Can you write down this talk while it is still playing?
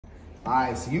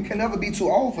Alright, so you can never be too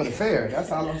old for the fair.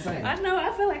 That's all I'm saying. I know.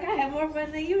 I feel like I had more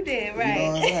fun than you did, right? You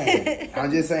know what I'm saying?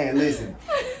 I'm just saying, listen.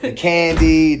 The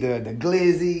candy, the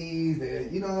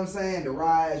glizzies, you know what I'm saying? The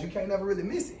rides, you can't never really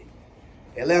miss it.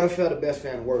 Atlanta Fair, the best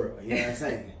fair in the world. You know what I'm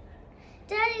saying?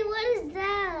 Daddy, what is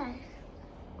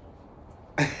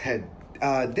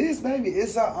that? This baby,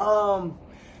 it's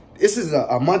this is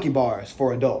a monkey bars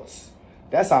for adults.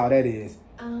 That's all that is.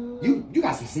 You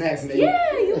got some snacks in there.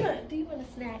 Yeah, do you want a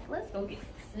snack? Let's go get some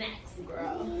snacks,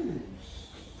 girl.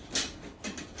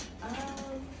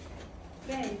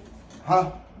 Babe.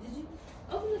 Huh? Did you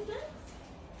open the snacks?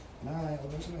 Nah, I ain't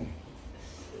open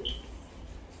it.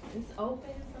 It's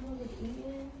open. Someone was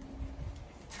eating.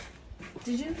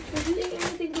 Did you eat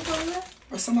anything before you left?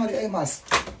 Or somebody ate my.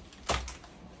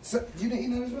 So, you didn't eat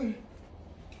none of this, baby?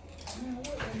 Man,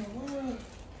 what in the world?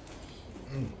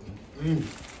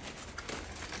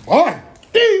 Boy,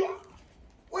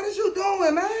 what is you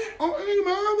doing, man? Oh, hey,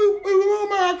 man,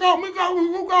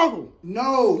 we got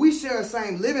No, we share the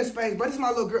same living space, but this my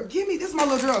little girl. This my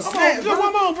little girl snacks, just bro.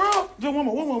 one more, bro. Just one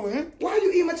more, man. Why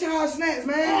you eat my child's snacks, I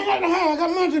man? got the hand, I got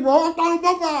munchies, bro. I thought it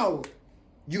was both hours.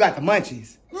 You got the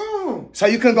munchies. No. So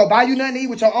you couldn't go buy you nothing to eat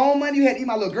with your own money? You had to eat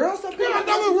my little girl stuff? Yeah, I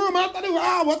thought it was room, man. I thought it was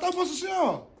hours. I thought it was a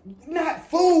shell. Not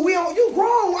food. You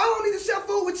grown. I don't need to share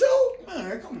food with you.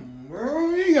 Man, come on, bro.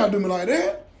 You ain't gotta do me like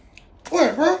that.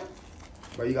 What, bro?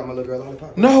 Bro, you got my little girl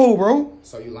lollipop? No, bro.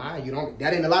 So you lying? You don't?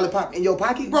 That ain't a lollipop in your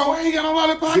pocket? Bro, I ain't got no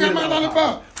lollipop. I Give me got the my lollipop.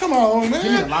 lollipop. Come on, man.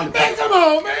 Give me the lollipop. Man, come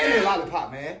on, Give me a man.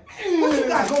 lollipop, man. What you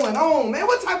got going on, man?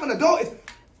 What type of adult is...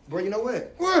 Bro, you know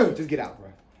what? What? Just get out, bro.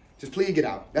 Just please get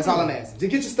out. That's all I'm asking.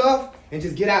 Just get your stuff and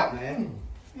just get out, man.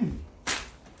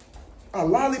 A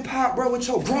lollipop, bro, with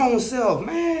your grown self,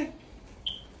 man.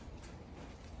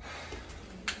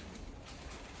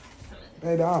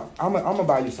 Baby, I'm gonna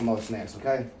buy you some more snacks,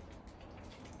 okay?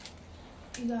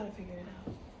 You gotta figure it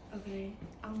out, okay?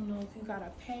 I don't know if you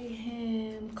gotta pay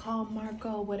him, call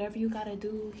Marco, whatever you gotta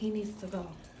do. He needs to go.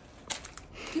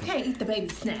 You can't eat the baby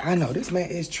snacks. I know, this man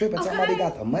is tripping. Okay. Talking about they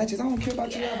got the munchies. I don't care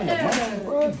about you having the munchies,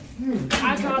 bro.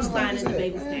 I draw the line in the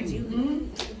baby snacks.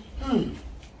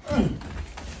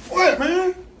 What,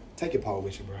 man? Take your paw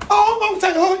with you, bro. Oh, I'm gonna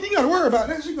take her. You gotta worry about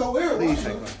that. She go there. Please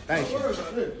take her. Thank you. Worry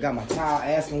about that. Got my child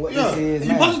asking what Yeah, this is,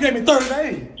 you supposed man. to give me 30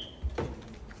 days.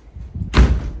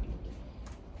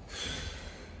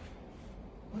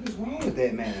 What is wrong with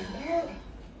that man?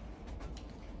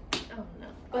 I don't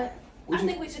know. But I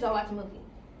think we should go watch a movie.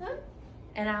 Huh?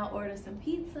 And I'll order some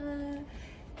pizza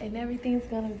and everything's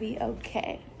gonna be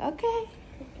okay. Okay?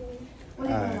 What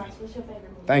are you gonna watch? What's your favorite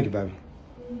movie? Thank you, baby.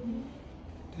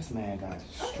 This man got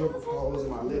stripper poles in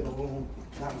my living room.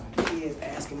 Got my kids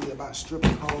asking me about stripper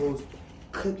poles,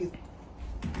 cookies.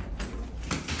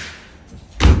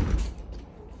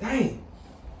 Dang.